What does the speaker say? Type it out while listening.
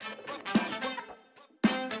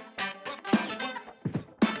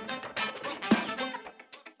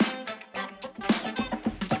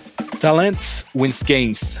Talent wins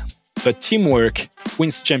games, but teamwork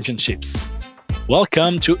wins championships.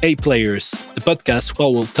 Welcome to A Players, the podcast where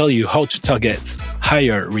we'll tell you how to target,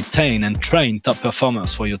 hire, retain, and train top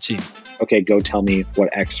performers for your team. Okay, go tell me what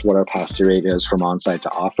our pass-through rate is from onsite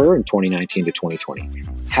to offer in 2019 to 2020.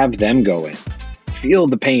 Have them go in, feel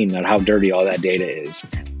the pain at how dirty all that data is,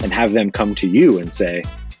 and have them come to you and say,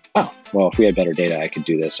 oh, well, if we had better data, I could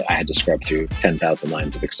do this. I had to scrub through 10,000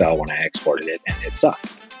 lines of Excel when I exported it, and it sucked,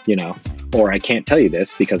 or I can't tell you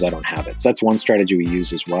this because I don't have it. So that's one strategy we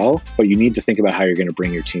use as well. But you need to think about how you're going to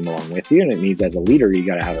bring your team along with you. And it means as a leader, you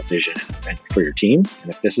got to have a vision for your team. And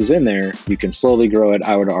if this is in there, you can slowly grow it.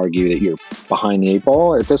 I would argue that you're behind the eight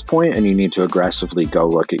ball at this point, and you need to aggressively go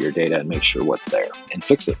look at your data and make sure what's there and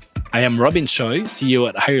fix it. I am Robin Choi, CEO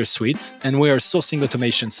at HireSuite, and we are sourcing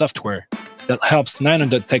automation software that helps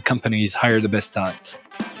 900 tech companies hire the best talent.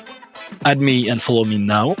 Add me and follow me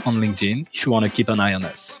now on LinkedIn if you want to keep an eye on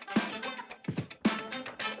us.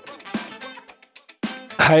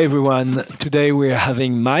 Hi, everyone. Today we're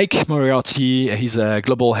having Mike Moriarty. He's a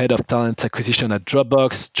Global Head of Talent Acquisition at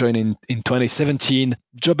Dropbox, joining in 2017.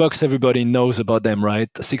 Dropbox, everybody knows about them, right?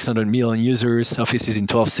 600 million users, offices in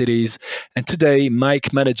 12 cities. And today,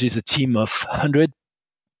 Mike manages a team of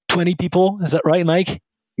 120 people. Is that right, Mike?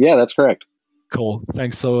 Yeah, that's correct. Cool.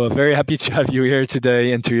 Thanks. So very happy to have you here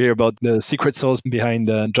today and to hear about the secret sauce behind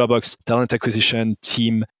the Dropbox talent acquisition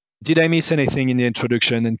team. Did I miss anything in the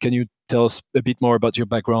introduction? And can you tell us a bit more about your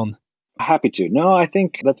background? Happy to. No, I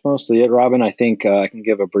think that's mostly it, Robin. I think I can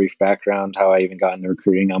give a brief background how I even got into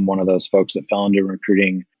recruiting. I'm one of those folks that fell into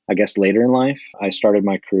recruiting, I guess, later in life. I started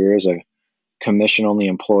my career as a commission-only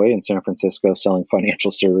employee in San Francisco selling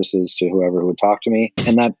financial services to whoever would talk to me.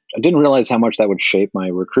 And that I didn't realize how much that would shape my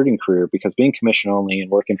recruiting career, because being commission-only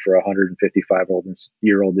and working for a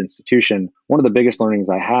 155-year-old institution, one of the biggest learnings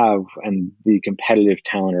I have and the competitive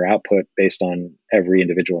talent or output based on every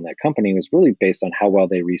individual in that company was really based on how well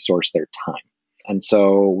they resource their time. And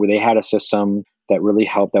so they had a system that really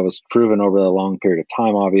helped, that was proven over a long period of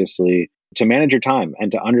time, obviously, to manage your time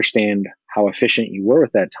and to understand how efficient you were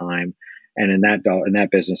with that time. And in that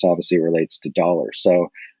business, obviously, relates to dollars. So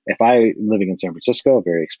if I living in San Francisco, a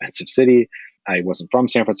very expensive city, I wasn't from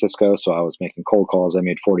San Francisco, so I was making cold calls. I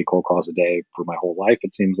made 40 cold calls a day for my whole life,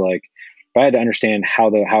 it seems like. But I had to understand how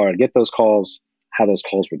I'd get those calls, how those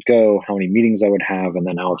calls would go, how many meetings I would have, and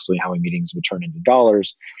then obviously how many meetings would turn into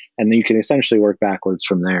dollars. And then you can essentially work backwards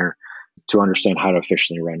from there to understand how to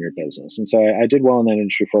efficiently run your business. And so I did well in that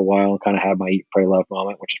industry for a while and kind of had my eat, pray, love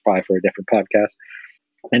moment, which is probably for a different podcast.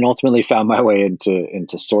 And ultimately found my way into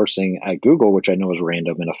sourcing at Google, which I know is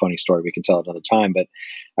random and a funny story. We can tell another time. But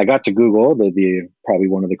I got to Google, the probably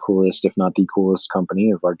one of the coolest, if not the coolest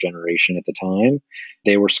company of our generation at the time.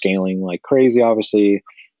 They were scaling like crazy, obviously.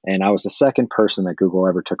 And I was the second person that Google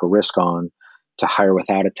ever took a risk on to hire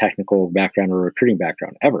without a technical background or recruiting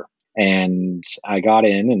background ever. And I got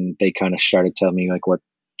in and they kind of started telling me like what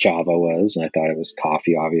Java was, and I thought it was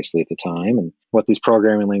coffee, obviously, at the time, and what these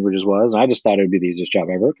programming languages was. And I just thought it would be the easiest job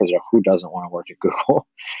ever, because who doesn't want to work at Google?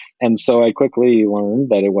 And so I quickly learned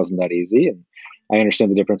that it wasn't that easy. And I understand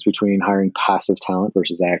the difference between hiring passive talent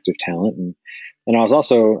versus active talent. And I was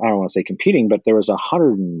also, I don't want to say competing, but there was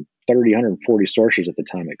 130, 140 sources at the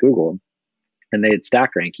time at Google. And they'd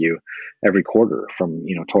stack rank you every quarter from,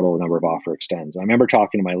 total number of offer extends. I remember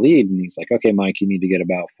talking to my lead and he's like, okay, Mike, you need to get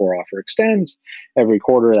about 4 offer extends every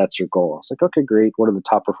quarter. That's your goal. I was like, okay, great. What are the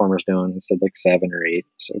top performers doing? He said like 7 or 8.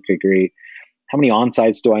 So, okay, great. How many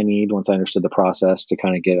on-sites do I need once I understood the process to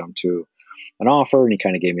kind of get them to an offer? And he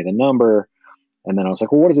kind of gave me the number. And then I was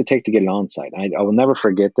like, well, what does it take to get an on-site? I will never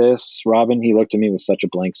forget this, Robin. He looked at me with such a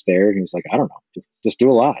blank stare. He was like, I don't know, just do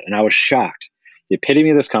a lot. And I was shocked. The epitome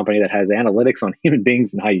of this company that has analytics on human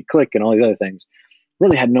beings and how you click and all these other things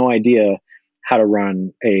really had no idea how to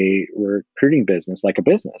run a recruiting business like a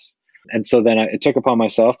business. And so then I took upon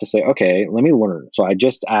myself to say, okay, let me learn. So I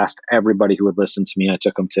just asked everybody who would listen to me. I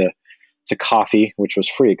took them to coffee, which was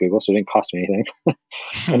free at Google, so it didn't cost me anything.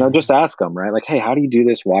 And I'll just ask them, right? Like, hey, how do you do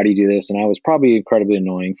this? Why do you do this? And I was probably incredibly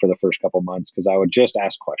annoying for the first couple of months because I would just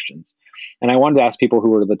ask questions. And I wanted to ask people who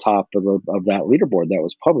were to the top of that leaderboard that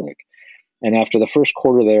was public. And after the first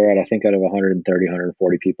quarter there, I think out of 130,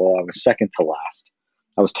 140 people, I was second to last.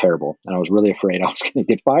 I was terrible. And I was really afraid I was going to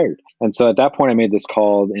get fired. And so at that point, I made this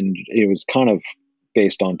call, and it was kind of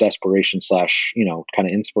based on desperation / kind of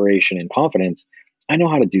inspiration and confidence. I know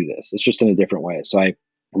how to do this. It's just in a different way. So I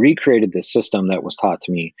recreated this system that was taught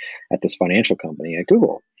to me at this financial company at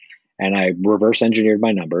Google. And I reverse engineered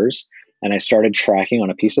my numbers. And I started tracking on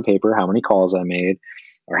a piece of paper how many calls I made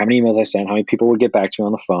or how many emails I sent, how many people would get back to me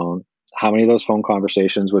on the phone, how many of those phone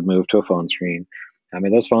conversations would move to a phone screen, How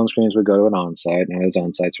many of those phone screens would go to an onsite, and how those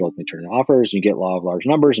onsites will ultimately turn into offers, and you get law of large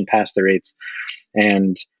numbers and pass the rates.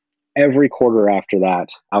 And every quarter after that,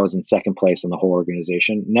 I was in second place in the whole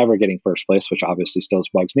organization, never getting first place, which obviously still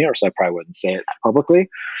bugs me, or so I probably wouldn't say it publicly.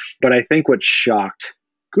 But I think what shocked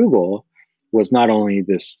Google was not only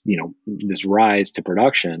this, this rise to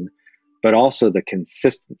production, but also the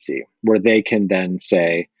consistency where they can then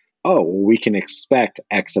say, oh, well, we can expect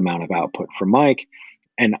X amount of output from Mike.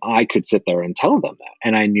 And I could sit there and tell them that.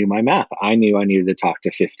 And I knew my math. I knew I needed to talk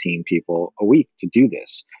to 15 people a week to do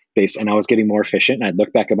this. And I was getting more efficient. And I'd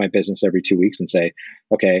look back at my business every 2 weeks and say,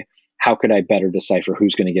 okay, how could I better decipher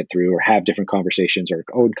who's going to get through, or have different conversations, or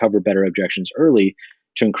cover better objections early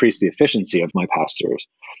to increase the efficiency of my pass-throughs.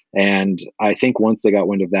 And I think once they got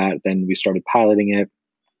wind of that, then we started piloting it,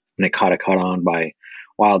 and it caught on by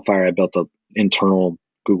wildfire. I built an internal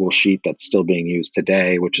Google sheet that's still being used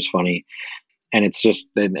today, which is funny. And it's just,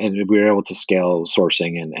 and we were able to scale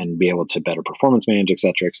sourcing and be able to better performance manage, et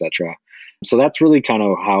cetera, et cetera. So that's really kind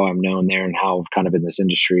of how I'm known there, and how kind of in this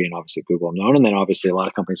industry, and obviously Google I'm known. And then obviously a lot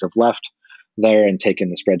of companies have left there and taken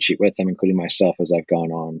the spreadsheet with them, including myself, as I've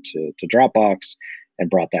gone on to Dropbox and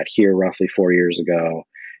brought that here roughly 4 years ago,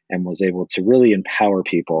 and was able to really empower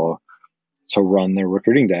people to run their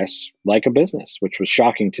recruiting desks like a business, which was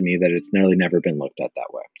shocking to me that it's nearly never been looked at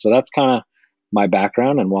that way. So that's kind of my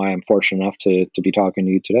background and why I'm fortunate enough to be talking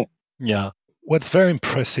to you today. Yeah. What's very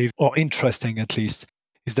impressive, or interesting at least,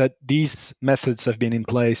 is that these methods have been in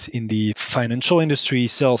place in the financial industry,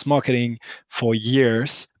 sales, marketing for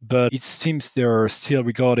years, but it seems they're still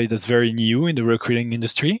regarded as very new in the recruiting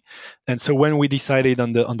industry. And so when we decided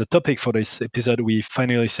on the topic for this episode, we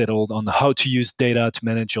finally settled on how to use data to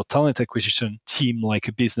manage your talent acquisition team like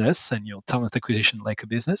a business, and your talent acquisition like a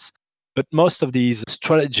business. But most of these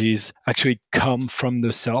strategies actually come from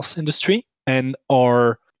the sales industry and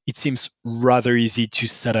are, it seems, rather easy to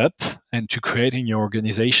set up and to create in your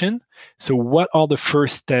organization. So what are the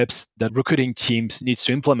first steps that recruiting teams needs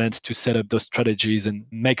to implement to set up those strategies and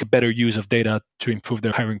make a better use of data to improve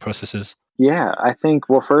their hiring processes? Yeah, I think,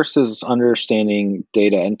 well, first is understanding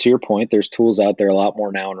data. And to your point, there's tools out there a lot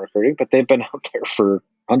more now in recruiting, but they've been out there for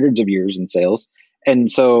hundreds of years in sales.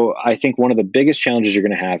 And so I think one of the biggest challenges you're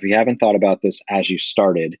going to have, if you haven't thought about this as you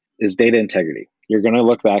started, is data integrity. You're going to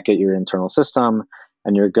look back at your internal system,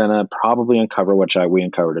 and you're going to probably uncover, which we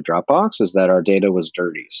uncovered at Dropbox, is that our data was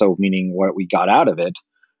dirty. So meaning what we got out of it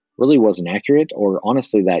really wasn't accurate or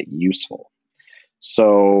honestly that useful.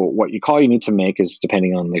 So what you need to make is,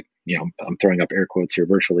 depending on the, I'm throwing up air quotes here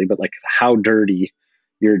virtually, but like how dirty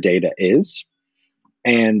your data is.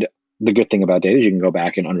 And the good thing about data is you can go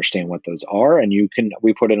back and understand what those are. And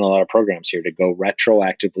we put in a lot of programs here to go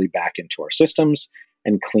retroactively back into our systems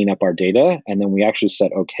and clean up our data. And then we actually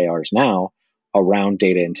set OKRs now around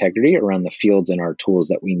data integrity, around the fields in our tools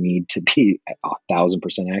that we need to be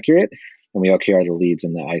 1,000% accurate. And we OKR the leads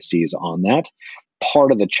and the ICs on that.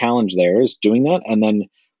 Part of the challenge there is doing that. And then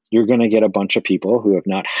you're going to get a bunch of people who have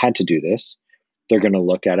not had to do this. They're going to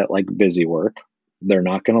look at it like busy work. They're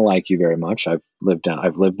not going to like you very much. I've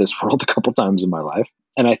lived this world a couple times in my life.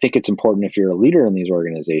 And I think it's important, if you're a leader in these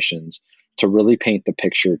organizations, to really paint the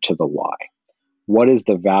picture to the why. What is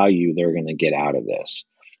the value they're going to get out of this?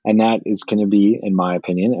 And that is going to be, in my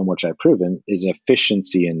opinion, and which I've proven, is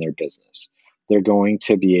efficiency in their business. They're going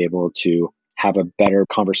to be able to have a better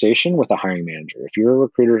conversation with a hiring manager. If you're a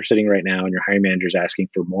recruiter sitting right now and your hiring manager is asking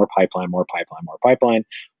for more pipeline,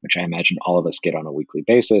 which I imagine all of us get on a weekly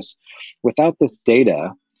basis, without this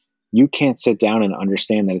data, you can't sit down and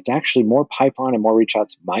understand that it's actually more pipeline and more reach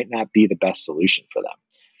outs might not be the best solution for them.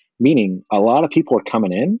 Meaning a lot of people are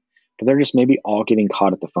coming in, but they're just maybe all getting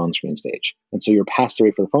caught at the phone screen stage. And so your pass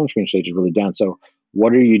rate for the phone screen stage is really down. So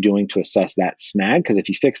what are you doing to assess that snag? Because if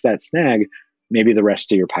you fix that snag, maybe the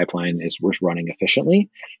rest of your pipeline is running efficiently.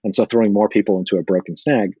 And so throwing more people into a broken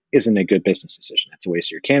snag isn't a good business decision. It's a waste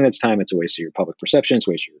of your candidate's time. It's a waste of your public perception. It's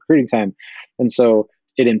a waste of your recruiting time. And so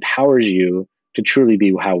it empowers you to truly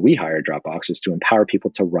be how we hire Dropbox, is to empower people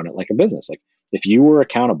to run it like a business. Like if you were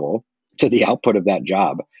accountable to the output of that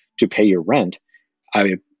job to pay your rent,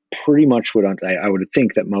 I pretty much I would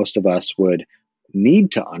think that most of us would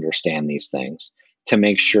need to understand these things to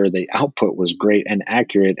make sure the output was great and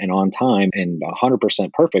accurate and on time and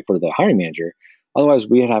 100% perfect for the hiring manager. Otherwise,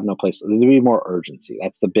 we'd have no place. There'd be more urgency.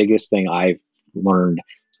 That's the biggest thing I've learned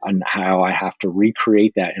on how I have to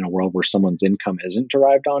recreate that in a world where someone's income isn't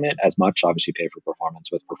derived on it as much. Obviously, pay for performance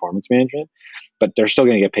with performance management, but they're still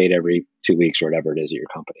going to get paid every 2 weeks or whatever it is at your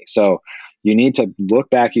company. So you need to look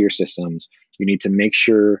back at your systems. You need to make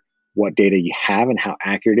sure what data you have and how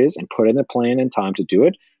accurate it is and put in a plan and time to do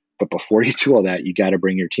it. But before you do all that, you got to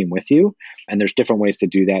bring your team with you. And there's different ways to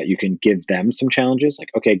do that. You can give them some challenges like,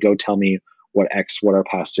 okay, go tell me what our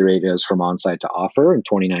pass-through rate is from on-site to offer in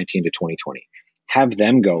 2019 to 2020. Have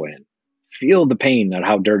them go in, feel the pain of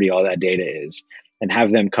how dirty all that data is, and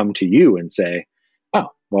have them come to you and say, oh,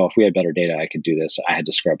 well, if we had better data, I could do this. I had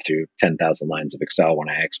to scrub through 10,000 lines of Excel when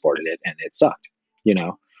I exported it and it sucked,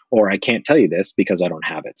 or I can't tell you this because I don't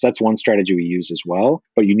have it. So that's one strategy we use as well.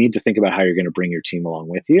 But you need to think about how you're going to bring your team along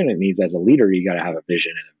with you. And it needs, as a leader, you got to have a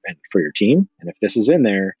vision and for your team. And if this is in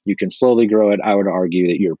there, you can slowly grow it. I would argue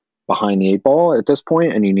that you're behind the eight ball at this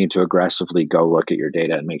point, and you need to aggressively go look at your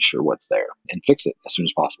data and make sure what's there and fix it as soon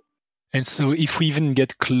as possible. And so if we even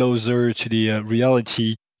get closer to the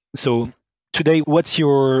reality, so today, what's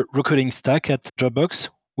your recruiting stack at Dropbox?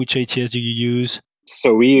 Which ATS do you use?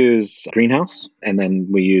 So we use Greenhouse, and then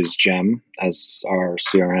we use Gem as our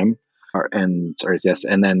CRM, and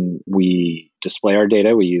then we display our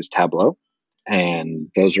data. We use Tableau, and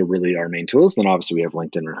those are really our main tools. Then obviously we have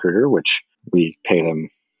LinkedIn Recruiter, which we pay them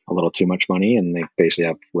a little too much money, and they basically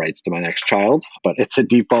have rights to my next child, but it's a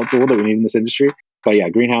default tool that we need in this industry. But yeah,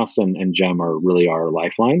 Greenhouse and Gem are really our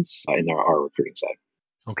lifelines in our recruiting side.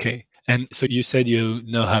 Okay. And so you said you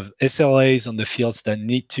now have SLAs on the fields that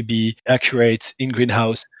need to be accurate in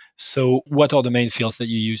Greenhouse. So what are the main fields that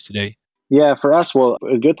you use today? Yeah, for us, well,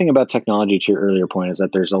 a good thing about technology, to your earlier point, is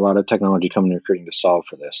that there's a lot of technology coming to recruiting to solve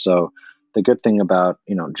for this. So the good thing about,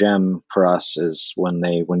 Gem for us is when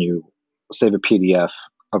you save a PDF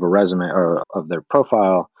of a resume or of their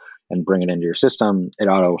profile and bring it into your system, it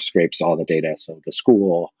auto scrapes all the data. So the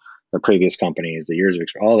school, the previous companies, the years of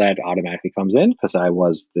experience, all that automatically comes in because I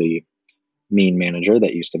was the mean manager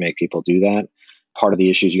that used to make people do that. Part of the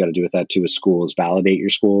issues you got to do with that too is schools validate your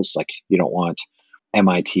schools. Like you don't want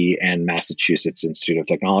MIT and Massachusetts Institute of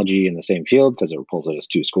Technology in the same field because it pulls it as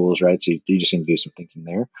two schools, right? So you just need to do some thinking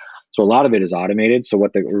there. So a lot of it is automated. So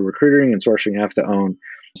what the recruiting and sourcing have to own.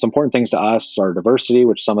 Some important things to us are diversity,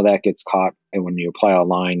 which some of that gets caught. And when you apply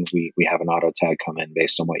online, we have an auto tag come in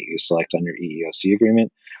based on what you select on your EEOC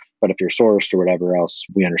agreement. But if you're sourced or whatever else,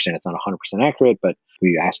 we understand it's not 100% accurate, but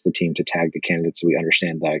we ask the team to tag the candidates so we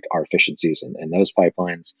understand our efficiencies in those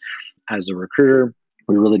pipelines. As a recruiter,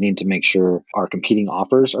 we really need to make sure our competing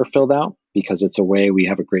offers are filled out because it's a way we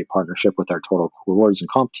have a great partnership with our total rewards and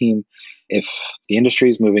comp team. If the industry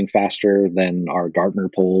is moving faster than our Gartner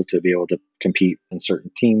poll to be able to compete in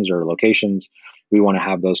certain teams or locations, we want to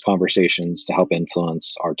have those conversations to help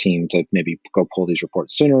influence our team to maybe go pull these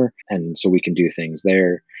reports sooner. And so we can do things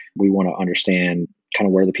there. We want to understand kind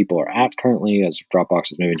of where the people are at currently as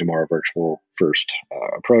Dropbox is moving to more a virtual first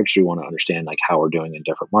approach. We want to understand like how we're doing in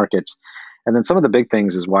different markets. And then some of the big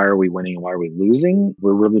things is why are we winning and why are we losing?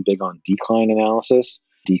 We're really big on decline analysis,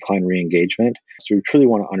 decline re-engagement. So we truly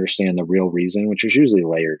want to understand the real reason, which is usually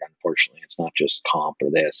layered, unfortunately. It's not just comp or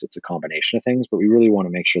this, it's a combination of things, but we really want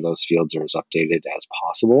to make sure those fields are as updated as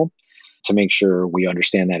possible to make sure we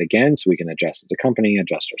understand that again so we can adjust as a company,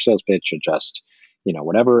 adjust our sales pitch, adjust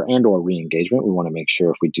whatever, and or re-engagement. We want to make sure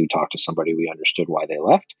if we do talk to somebody, we understood why they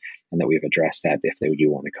left and that we've addressed that if they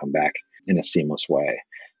do want to come back in a seamless way.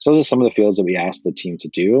 So those are some of the fields that we ask the team to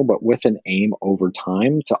do, but with an aim over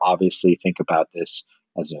time to obviously think about this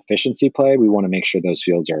as an efficiency play. We want to make sure those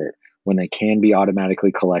fields are, when they can be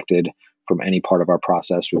automatically collected from any part of our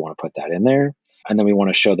process, we want to put that in there. And then we want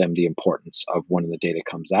to show them the importance of when the data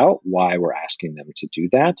comes out, why we're asking them to do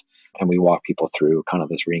that. And we walk people through kind of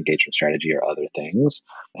this re-engagement strategy or other things.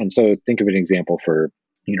 And so think of an example for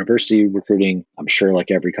university recruiting. I'm sure like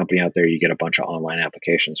every company out there, you get a bunch of online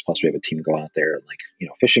applications. Plus we have a team going out there and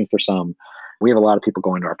fishing for some. We have a lot of people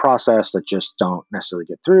going to our process that just don't necessarily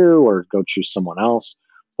get through or go choose someone else.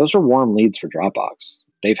 Those are warm leads for Dropbox.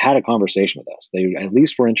 They've had a conversation with us. They at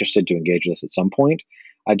least were interested to engage with us at some point.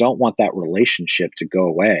 I don't want that relationship to go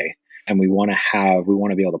away. And we want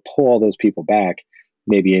to be able to pull all those people back.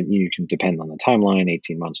 Maybe you can depend on the timeline,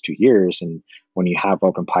 18 months, 2 years. And when you have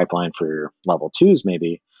open pipeline for your level twos,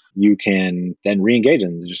 maybe you can then re-engage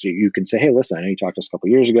and you can say, hey, listen, I know you talked to us a couple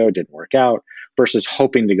of years ago, it didn't work out, versus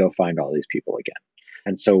hoping to go find all these people again.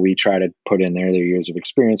 And so we try to put in there their years of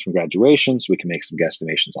experience from graduation so we can make some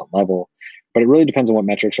guesstimations on level. But it really depends on what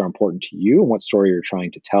metrics are important to you and what story you're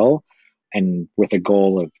trying to tell. And with a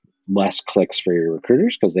goal of less clicks for your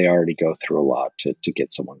recruiters because they already go through a lot to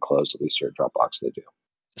get someone closed, at least for Dropbox they do.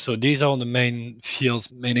 So these are the main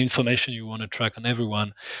fields, main information you want to track on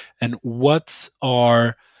everyone. And what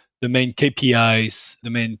are the main KPIs, the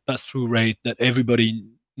main pass-through rate that everybody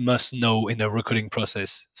must know in the recruiting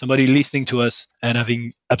process? Somebody listening to us and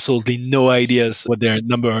having absolutely no ideas what their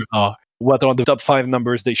numbers are. What are the top 5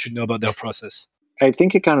 numbers they should know about their process? I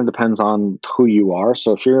think it kind of depends on who you are.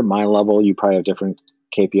 So if you're at my level, you probably have different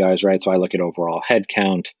KPIs, right? So I look at overall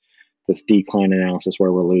headcount, this decline analysis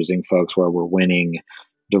where we're losing folks, where we're winning,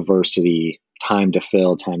 diversity, time to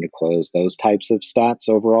fill, time to close, those types of stats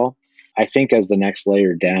overall. I think as the next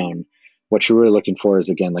layer down, what you're really looking for is,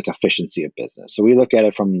 again, like efficiency of business. So we look at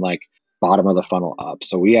it from like bottom of the funnel up.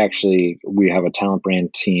 So we have a talent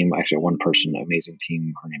brand team, actually one person, amazing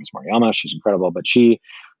team. Her name is Mariama. She's incredible, but she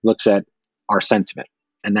looks at our sentiment,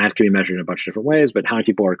 and that can be measured in a bunch of different ways, but how many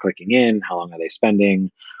people are clicking in, how long are they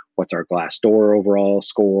spending, what's our Glassdoor overall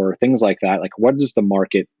score, things like that. Like, what is the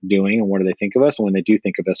market doing and what do they think of us? And when they do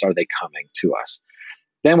think of us, are they coming to us?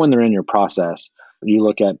 Then when they're in your process, you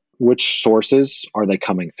look at which sources are they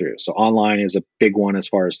coming through. So online is a big one as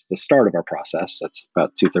far as the start of our process. That's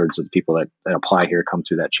about 2/3 of the people that apply here come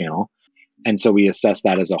through that channel. And so we assess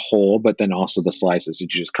that as a whole, but then also the slices.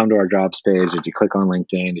 Did you just come to our jobs page? Did you click on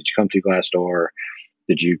LinkedIn? Did you come to Glassdoor?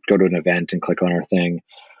 Did you go to an event and click on our thing?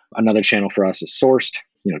 Another channel for us is sourced.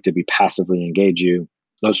 Did we passively engage you?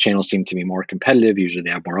 Those channels seem to be more competitive. Usually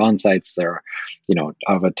they have more on-sites. They're,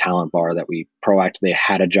 of a talent bar that we proactively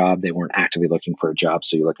had a job. They weren't actively looking for a job.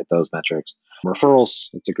 So you look at those metrics. Referrals,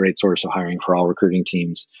 it's a great source of hiring for all recruiting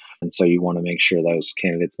teams. And so you want to make sure those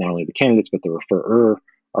candidates, not only the candidates, but the referrer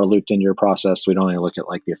are looped into your process. So we don't only look at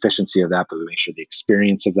like the efficiency of that, but we make sure the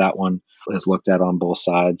experience of that one is looked at on both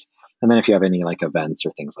sides. And then if you have any like events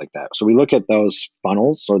or things like that. So we look at those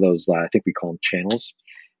funnels or those, I think we call them channels,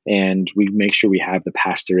 and we make sure we have the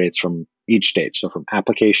pass-through rates from each stage. So from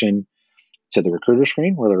application to the recruiter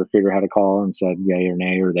screen, where the recruiter had a call and said yay or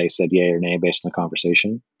nay, or they said yay or nay based on the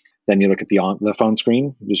conversation. Then you look at the phone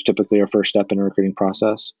screen, which is typically our first step in a recruiting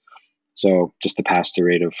process. So just the pass-through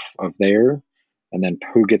rate of there, and then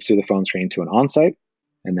who gets through the phone screen to an on-site,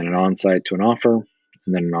 and then an on-site to an offer,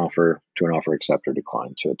 and then an offer to an offer accept or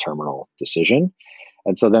decline to a terminal decision.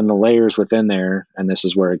 And so then the layers within there, and this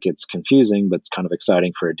is where it gets confusing, but it's kind of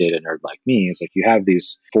exciting for a data nerd like me, is like you have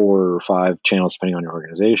these 4 or 5 channels depending on your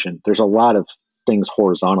organization. There's a lot of things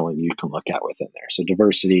horizontally you can look at within there. So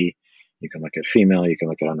diversity, you can look at female, you can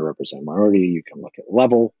look at underrepresented minority, you can look at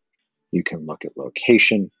level, you can look at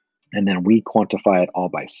location, and then we quantify it all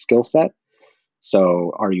by skill set.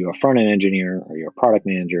 So are you a front-end engineer? Are you a product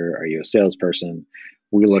manager? Are you a salesperson?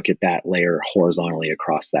 We look at that layer horizontally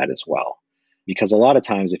across that as well. Because a lot of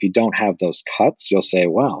times, if you don't have those cuts, you'll say,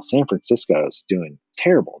 well, San Francisco is doing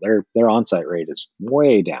terrible. Their on-site rate is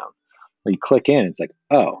way down. When you click in, it's like,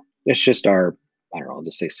 oh, it's just our, I don't know, I'll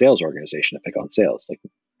just say sales organization to pick on sales. Like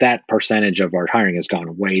that percentage of our hiring has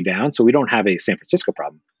gone way down. So we don't have a San Francisco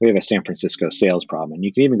problem. We have a San Francisco sales problem. And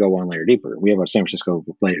you can even go one layer deeper. We have a San Francisco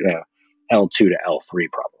L2 to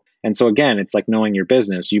L3 problem. And so again, it's like knowing your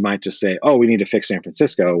business. You might just say, oh, we need to fix San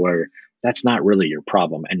Francisco, where that's not really your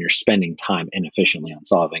problem. And you're spending time inefficiently on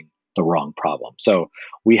solving the wrong problem. So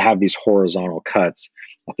we have these horizontal cuts.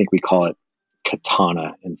 I think we call it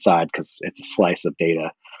katana inside because it's a slice of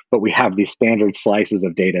data. But we have these standard slices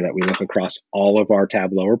of data that we look across all of our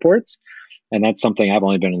Tableau reports. And that's something I've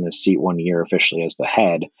only been in this seat 1 year officially as the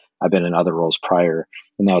head. I've been in other roles prior.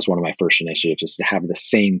 And that was one of my first initiatives, is to have the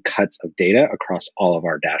same cuts of data across all of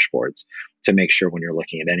our dashboards to make sure when you're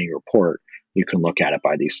looking at any report, you can look at it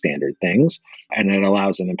by these standard things. And it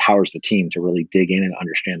allows and empowers the team to really dig in and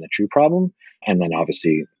understand the true problem. And then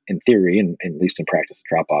obviously, in theory, and at least in practice,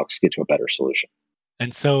 Dropbox, get to a better solution.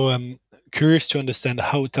 And so I'm curious to understand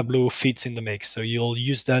how Tableau fits in the mix. So you'll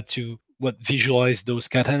use that to visualize those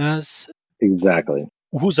katanas? Exactly.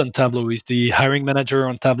 Who's on Tableau? Is the hiring manager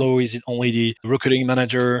on Tableau? Is it only the recruiting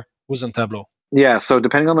manager? Who's on Tableau? Yeah, so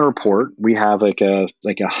depending on the report, we have like a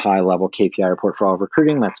high level KPI report for all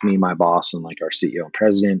recruiting. That's me, my boss, and like our CEO and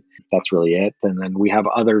president. That's really it. And then we have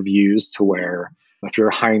other views to where if you're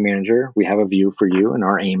a hiring manager, we have a view for you, and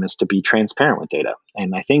our aim is to be transparent with data.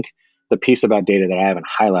 And I think the piece about data that I haven't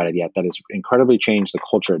highlighted yet that has incredibly changed the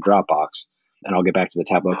culture at Dropbox, and I'll get back to the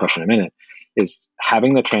Tableau question in a minute, is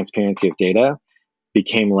having the transparency of data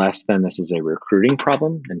became less than this is a recruiting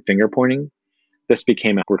problem and finger pointing. This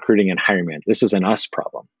became a recruiting and hiring man. This is an us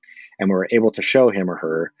problem. And we're able to show him or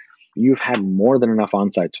her, you've had more than enough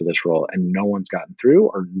on-sites for this role and no one's gotten through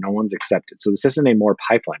or no one's accepted. So this isn't a more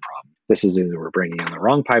pipeline problem. This is either we're bringing in the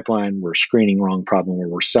wrong pipeline, we're screening wrong problem, or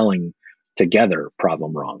we're selling together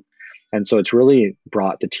problem wrong. And so it's really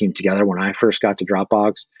brought the team together. When I first got to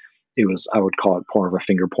Dropbox, it was, I would call it more of a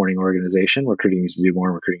finger pointing organization. Recruiting used to do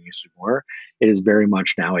more, recruiting used to do more. It is very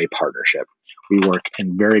much now a partnership. We work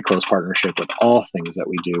in very close partnership with all things that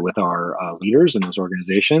we do with our leaders in those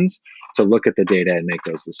organizations to look at the data and make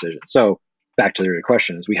those decisions. So back to your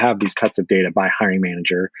question is we have these cuts of data by hiring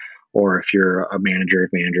manager or if you're a manager of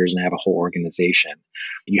managers and have a whole organization,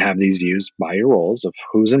 you have these views by your roles of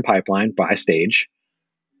who's in pipeline by stage,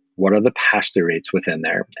 what are the pass-through rates within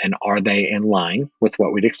there, and are they in line with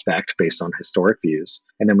what we'd expect based on historic views?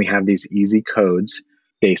 And then we have these easy codes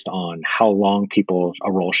based on how long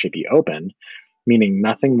a role should be open, meaning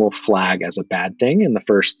nothing will flag as a bad thing in the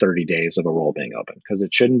first 30 days of a role being open because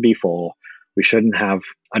it shouldn't be full. We shouldn't have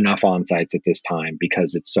enough on-sites at this time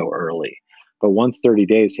because it's so early. But once 30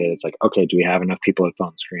 days hit, it's like, okay, do we have enough people at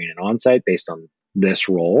phone screen and on-site based on this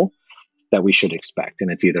role that we should expect?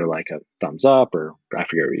 And it's either like a thumbs up, or I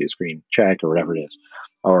forget what we use, green check or whatever it is,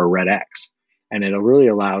 or a red X. And it really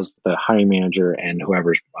allows the hiring manager and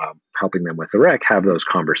whoever's helping them with the rec have those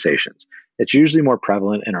conversations. It's usually more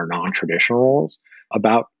prevalent in our non-traditional roles.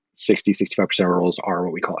 About 65% of roles are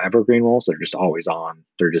what we call evergreen roles. They're just always on.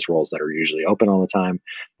 They're just roles that are usually open all the time.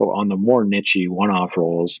 But on the more niche-y one-off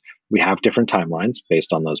roles, we have different timelines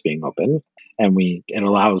based on those being open. And it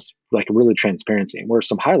allows like really transparency. And where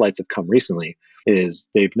some highlights have come recently is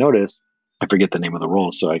they've noticed, I forget the name of the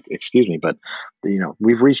role, so excuse me, but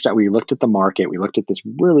we've reached out, we looked at the market, we looked at this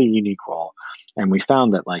really unique role, and we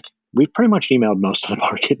found that like we've pretty much emailed most of the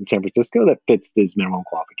market in San Francisco that fits these minimum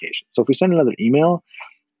qualifications. So if we send another email,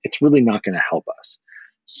 it's really not going to help us.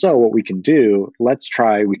 So what we can do,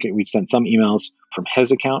 we sent some emails from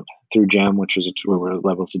his account through Gem, which is what we're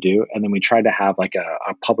able to do. And then we tried to have like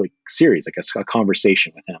a public series, like a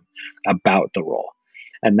conversation with him about the role.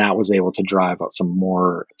 And that was able to drive out some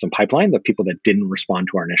pipeline, the people that didn't respond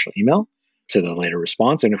to our initial email to the later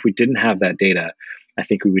response. And if we didn't have that data, I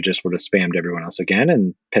think we would have spammed everyone else again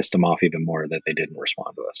and pissed them off even more that they didn't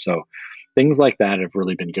respond to us. So things like that have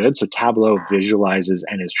really been good. So Tableau visualizes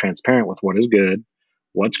and is transparent with what is good,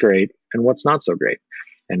 what's great, and what's not so great.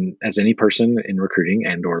 And as any person in recruiting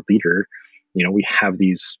and or leader, we have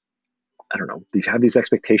these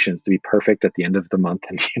expectations to be perfect at the end of the month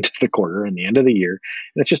and the end of the quarter and the end of the year.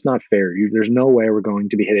 And it's just not fair. There's no way we're going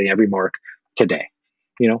to be hitting every mark today.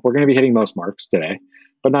 We're going to be hitting most marks today,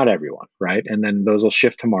 but not everyone, right? And then those will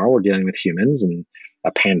shift tomorrow. We're dealing with humans and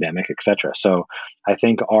a pandemic, et cetera. So I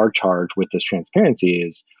think our charge with this transparency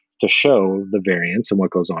is to show the variance and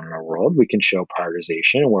what goes on in our world. We can show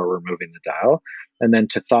prioritization and where we're moving the dial, and then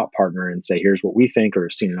to thought partner and say, here's what we think or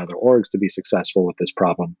have seen in other orgs to be successful with this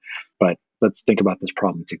problem. But let's think about this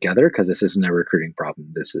problem together, because this isn't a recruiting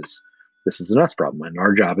problem. This is an us problem. And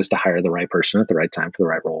our job is to hire the right person at the right time for the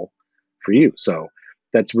right role for you. So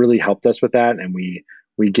that's really helped us with that. And we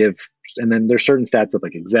give, and then there's certain stats of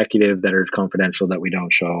like executive that are confidential that we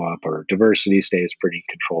don't show up, or diversity stays pretty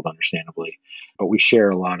controlled, understandably. But we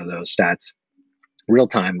share a lot of those stats real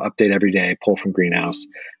time, update every day, pull from Greenhouse.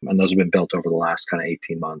 And those have been built over the last kind of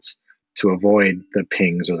 18 months to avoid the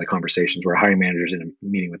pings or the conversations where hiring managers in a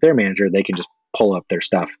meeting with their manager, they can just pull up their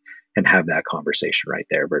stuff and have that conversation right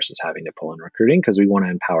there versus having to pull in recruiting, because we want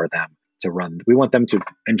to empower them to run. We want them to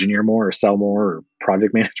engineer more or sell more or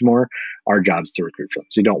project manage more. Our job's to recruit for them.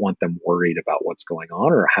 So you don't want them worried about what's going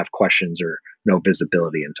on or have questions or no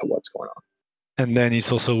visibility into what's going on. And then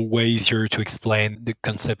it's also way easier to explain the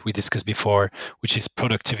concept we discussed before, which is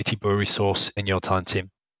productivity per resource in your talent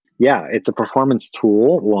team. Yeah, it's a performance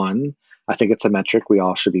tool. One, I think it's a metric we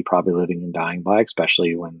all should be probably living and dying by,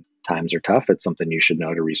 especially when times are tough. It's something you should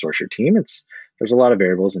know to resource your team. There's a lot of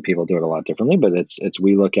variables and people do it a lot differently, but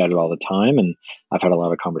we look at it all the time. And I've had a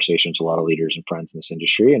lot of conversations with a lot of leaders and friends in this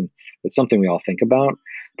industry, and it's something we all think about.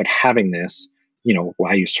 But having this,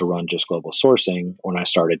 I used to run just global sourcing when I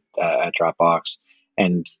started at Dropbox,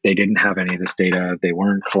 and they didn't have any of this data. They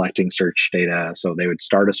weren't collecting search data. So they would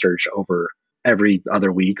start a search over every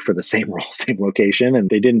other week for the same role, same location. And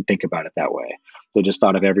they didn't think about it that way. They just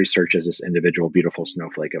thought of every search as this individual, beautiful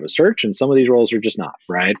snowflake of a search. And some of these roles are just not,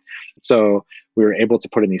 right? So we were able to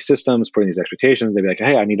put in these systems, put in these expectations. They'd be like,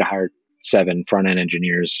 hey, I need to hire 7 front-end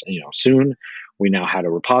engineers, soon. We now had a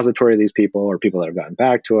repository of these people or people that have gotten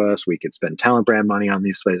back to us. We could spend talent brand money on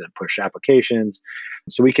these places and push applications.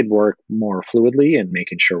 So we could work more fluidly and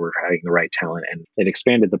making sure we're hiring the right talent. And it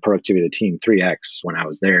expanded the productivity of the team 3x when I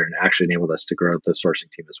was there, and actually enabled us to grow the sourcing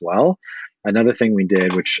team as well. Another thing we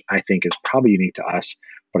did, which I think is probably unique to us,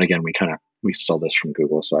 but again, we stole this from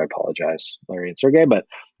Google, so I apologize, Larry and Sergey. But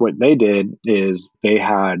what they did is they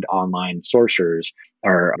had online sourcers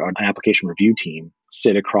or an application review team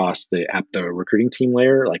sit across the recruiting team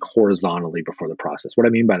layer, like horizontally before the process. What I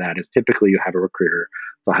mean by that is typically you have a recruiter,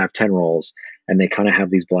 they'll have 10 roles, and they kind of have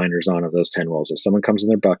these blinders on of those 10 roles. If someone comes in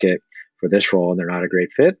their bucket for this role and they're not a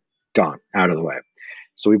great fit, gone, out of the way.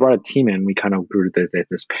 So we brought a team in, we kind of grew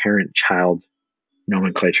this parent-child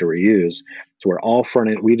nomenclature we use to where all front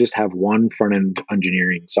end, we just have one front end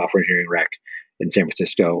engineering, software engineering rec in San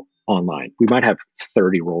Francisco online. We might have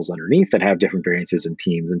 30 roles underneath that have different variances in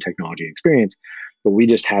teams and technology and experience, but we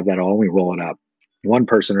just have that all and we roll it up. One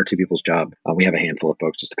person or two people's job. We have a handful of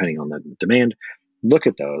folks, just depending on the demand. Look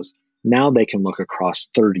at those. Now they can look across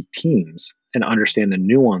 30 teams and understand the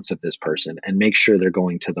nuance of this person and make sure they're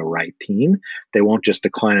going to the right team. They won't just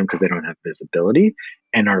decline them because they don't have visibility.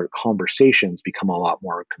 And our conversations become a lot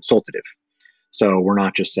more consultative. So we're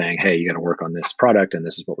not just saying, hey, you got to work on this product and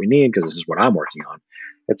this is what we need because this is what I'm working on.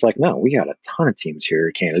 It's like, no, we got a ton of teams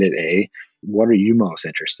here. Candidate A, what are you most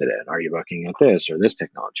interested in? Are you looking at this or this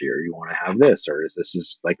technology, or you want to have this, or is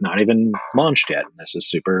this like not even launched yet? And this is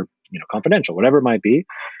super, confidential, whatever it might be.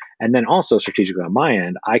 And then also strategically on my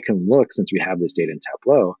end, I can look, since we have this data in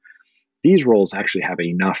Tableau, these roles actually have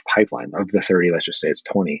enough pipeline. Of the 30, let's just say it's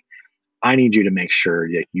 20. I need you to make sure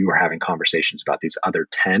that you are having conversations about these other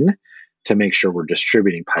 10 to make sure we're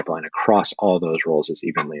distributing pipeline across all those roles as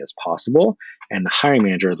evenly as possible. And the hiring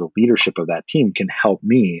manager, the leadership of that team, can help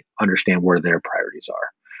me understand where their priorities are.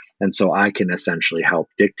 And so I can essentially help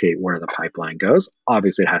dictate where the pipeline goes.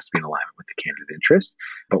 Obviously, it has to be in alignment with the candidate interest,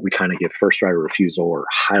 but we kind of give first right of refusal or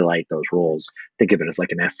highlight those roles. Think of it as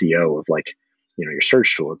like an SEO of like, your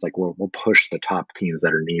search tool. It's like, we'll push the top teams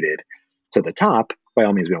that are needed to the top. By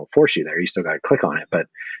all means, we don't force you there. You still got to click on it, but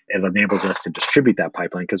it enables us to distribute that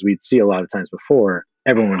pipeline, because we'd see a lot of times before,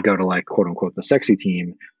 everyone would go to like, quote unquote, the sexy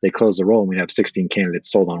team. They close the role and we'd have 16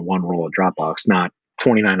 candidates sold on one role at Dropbox, not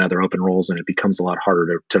 29 other open roles. And it becomes a lot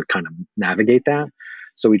harder to kind of navigate that.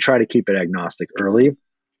 So we try to keep it agnostic early,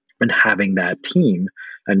 and having that team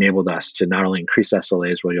enabled us to not only increase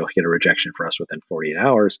SLAs where you'll get a rejection for us within 48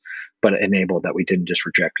 hours, but enabled that we didn't just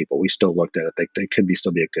reject people. We still looked at it. They could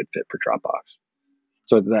still be a good fit for Dropbox.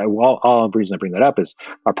 So all the reason I bring that up is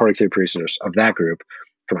our productivity producers of that group,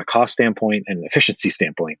 from a cost standpoint and efficiency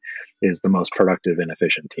standpoint, is the most productive and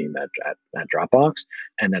efficient team at Dropbox.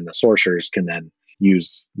 And then the sourcers can then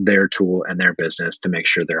use their tool and their business to make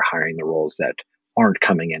sure they're hiring the roles that aren't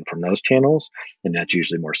coming in from those channels. And that's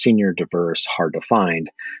usually more senior, diverse, hard to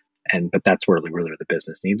find. But that's where really the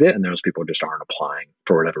business needs it. And those people just aren't applying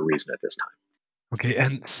for whatever reason at this time. Okay,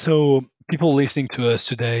 and so people listening to us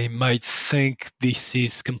today might think this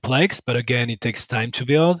is complex, but again, it takes time to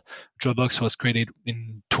build. Dropbox was created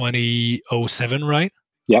in 2007, right?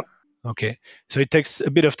 Yep. Okay, so it takes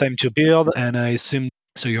a bit of time to build, and I assume,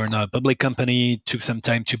 so you're now a public company, took some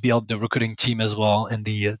time to build the recruiting team as well and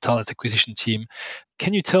the talent acquisition team.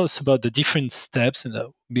 Can you tell us about the different steps? And that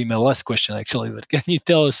would be my last question, actually, but can you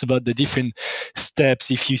tell us about the different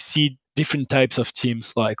steps if you see different types of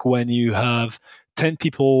teams, like when you have 10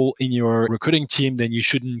 people in your recruiting team, then you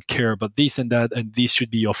shouldn't care about this and that, and this should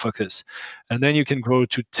be your focus. And then you can grow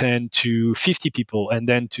to 10 to 50 people, and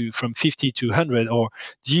then from 50 to 100. Or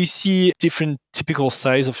do you see different typical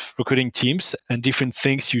size of recruiting teams and different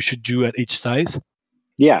things you should do at each size?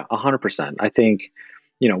 Yeah, 100%. I think,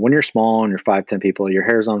 when you're small and you're 5, 10 people, your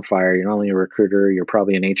hair's on fire. You're not only a recruiter, you're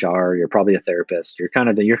probably an HR, you're probably a therapist. You're kind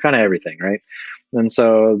of everything, right? And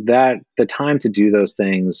so that the time to do those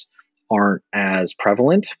things aren't as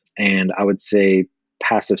prevalent. And I would say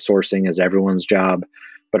passive sourcing is everyone's job,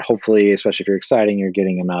 but hopefully, especially if you're exciting, you're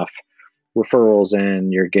getting enough referrals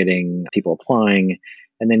in, you're getting people applying.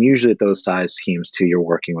 And then usually at those size teams too, you're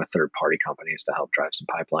working with third-party companies to help drive some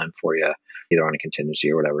pipeline for you, either on a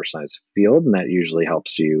contingency or whatever size field. And that usually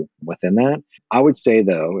helps you within that. I would say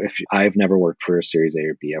though, if I've never worked for a Series A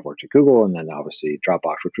or B, I've worked at Google and then obviously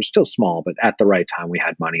Dropbox, which was still small, but at the right time we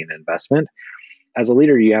had money and investment. As a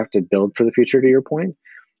leader, you have to build for the future, to your point.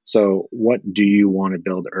 So what do you want to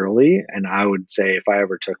build early? And I would say if I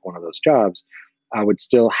ever took one of those jobs, I would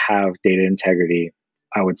still have data integrity.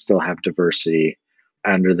 I would still have diversity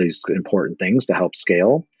under these important things to help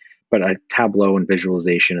scale. But a Tableau and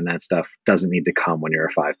visualization and that stuff doesn't need to come when you're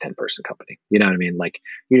a 5, 10 person company. You know what I mean? Like,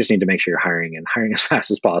 you just need to make sure you're hiring as fast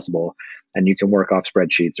as possible. And you can work off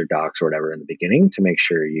spreadsheets or docs or whatever in the beginning to make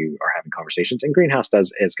sure you are having conversations. And Greenhouse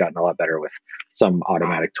has gotten a lot better with some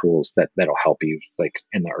automatic tools that'll help you like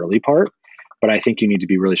in the early part. But I think you need to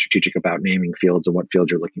be really strategic about naming fields and what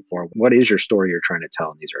fields you're looking for. What is your story you're trying to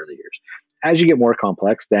tell in these early years? As you get more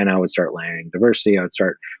complex, then I would start layering diversity. I would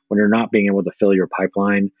start when you're not being able to fill your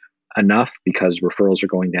pipeline enough because referrals are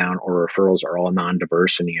going down or referrals are all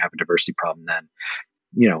non-diverse and you have a diversity problem,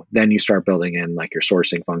 then you start building in like your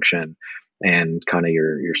sourcing function and kind of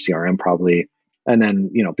your CRM probably. And then,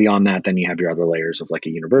 beyond that, then you have your other layers of like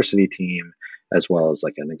a university team as well as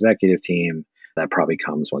like an executive team. That probably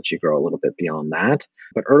comes once you grow a little bit beyond that.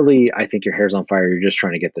 But early, I think your hair's on fire. You're just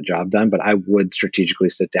trying to get the job done. But I would strategically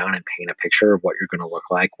sit down and paint a picture of what you're going to look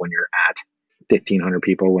like when you're at 1,500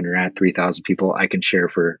 people. When you're at 3,000 people, I can share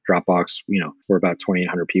for Dropbox, we're about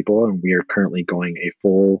 2,800 people, and we are currently going a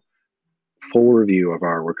full review of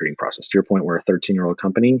our recruiting process. To your point, we're a 13-year-old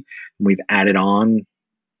company, and we've added on,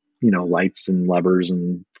 lights and levers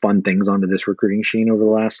and fun things onto this recruiting machine over the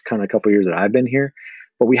last kind of couple of years that I've been here.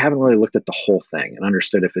 But we haven't really looked at the whole thing and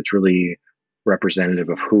understood if it's really representative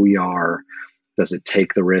of who we are. Does it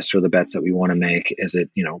take the risks or the bets that we want to make? Is it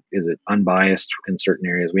unbiased in certain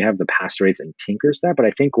areas? We have the pass rates and tinkers that, but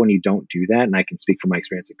I think when you don't do that, and I can speak from my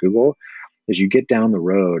experience at Google, is you get down the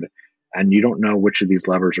road and you don't know which of these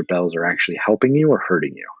levers or bells are actually helping you or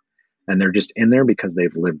hurting you. And they're just in there because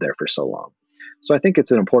they've lived there for so long. So I think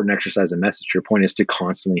it's an important exercise and message. Your point is to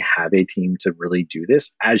constantly have a team to really do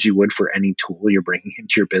this, as you would for any tool you're bringing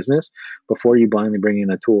into your business. Before you blindly bring in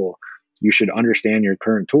a tool, you should understand your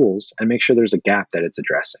current tools and make sure there's a gap that it's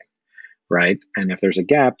addressing, right? And if there's a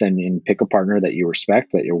gap, then pick a partner that you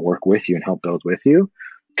respect, that you'll work with you and help build with you,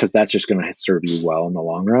 because that's just going to serve you well in the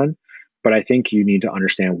long run. But I think you need to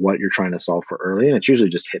understand what you're trying to solve for early, and it's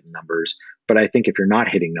usually just hitting numbers. But I think if you're not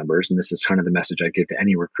hitting numbers, and this is kind of the message I give to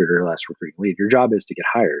any recruiter, last recruiting lead, your job is to get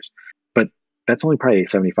hires. But that's only probably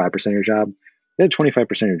 75% of your job. The other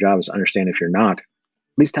 25% of your job is to understand if you're not,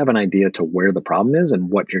 at least have an idea to where the problem is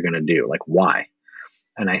and what you're going to do, like why.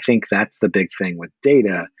 And I think that's the big thing with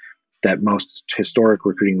data, that most historic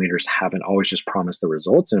recruiting leaders haven't always just promised the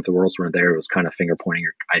results. And if the results weren't there, it was kind of finger pointing,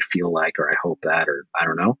 or I feel like, or I hope that, or I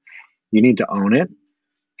don't know. You need to own it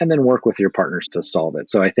and then work with your partners to solve it.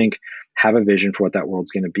 So I think have a vision for what that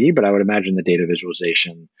world's going to be, but I would imagine the data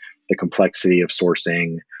visualization, the complexity of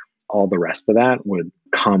sourcing, all the rest of that would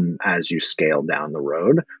come as you scale down the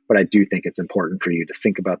road. But I do think it's important for you to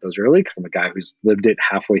think about those early. From a guy who's lived it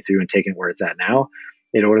halfway through and taken it where it's at now,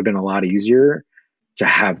 it would have been a lot easier to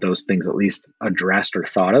have those things at least addressed or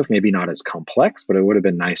thought of, maybe not as complex, but it would have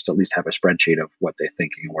been nice to at least have a spreadsheet of what they're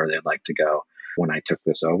thinking and where they'd like to go when I took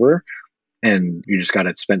this over. And you just got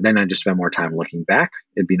to then I just spend more time looking back.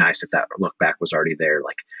 It'd be nice if that look back was already there.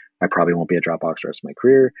 Like, I probably won't be at Dropbox the rest of my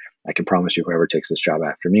career. I can promise you whoever takes this job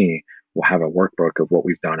after me will have a workbook of what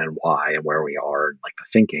we've done and why and where we are, and like the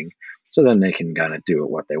thinking. So then they can kind of do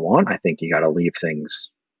what they want. I think you got to leave things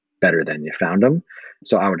better than you found them.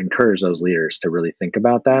 So I would encourage those leaders to really think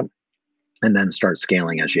about that, and then start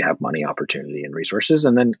scaling as you have money, opportunity, and resources,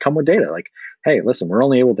 and then come with data. Like, hey, listen, we're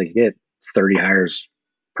only able to get 30 hires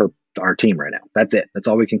per our team right now. That's it. That's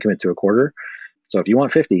all we can commit to a quarter. So if you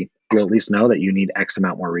want 50, you'll at least know that you need X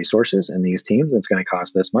amount more resources in these teams. It's going to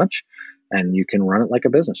cost this much, and you can run it like a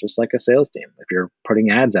business, just like a sales team. If you're putting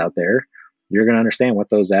ads out there, you're going to understand what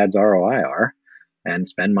those ads ROI are and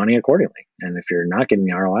spend money accordingly. And if you're not getting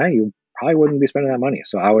the ROI, you probably wouldn't be spending that money.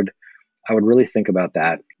 So I would really think about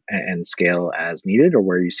that and scale as needed, or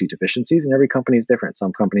where you see deficiencies. And every company is different.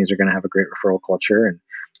 Some companies are going to have a great referral culture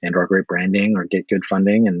and or great branding, or get good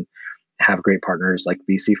funding and have great partners like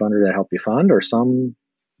VC funder that help you fund, or some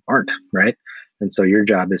aren't, right? And so your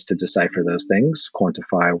job is to decipher those things,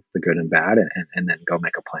 quantify the good and bad, and then go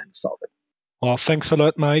make a plan to solve it. Well, thanks a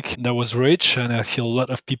lot, Mike. That was rich. And I feel a lot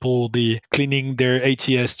of people will be cleaning their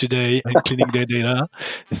ATS today and cleaning their data.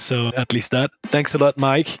 So at least that. Thanks a lot,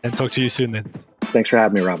 Mike. And talk to you soon then. Thanks for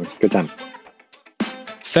having me, Robin. Good time.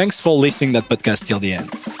 Thanks for listening to that podcast till the end.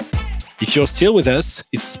 If you're still with us,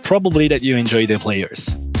 it's probably that you enjoy the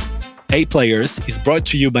players. A Players is brought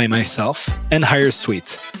to you by myself and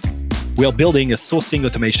HireSuite. We are building a sourcing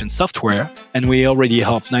automation software, and we already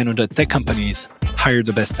help 900 tech companies hire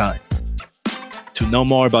the best talent. To know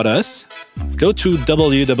more about us, go to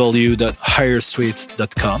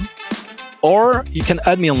www.hiresuite.com, or you can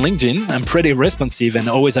add me on LinkedIn. I'm pretty responsive and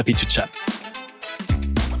always happy to chat.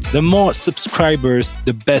 The more subscribers,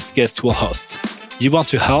 the best guests will host. You want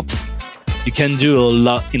to help? You can do a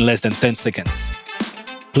lot in less than 10 seconds.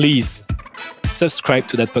 Please subscribe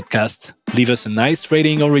to that podcast, leave us a nice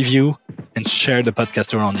rating or review, and share the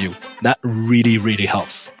podcast around you. That really, really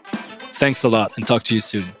helps. Thanks a lot, and talk to you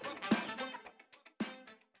soon.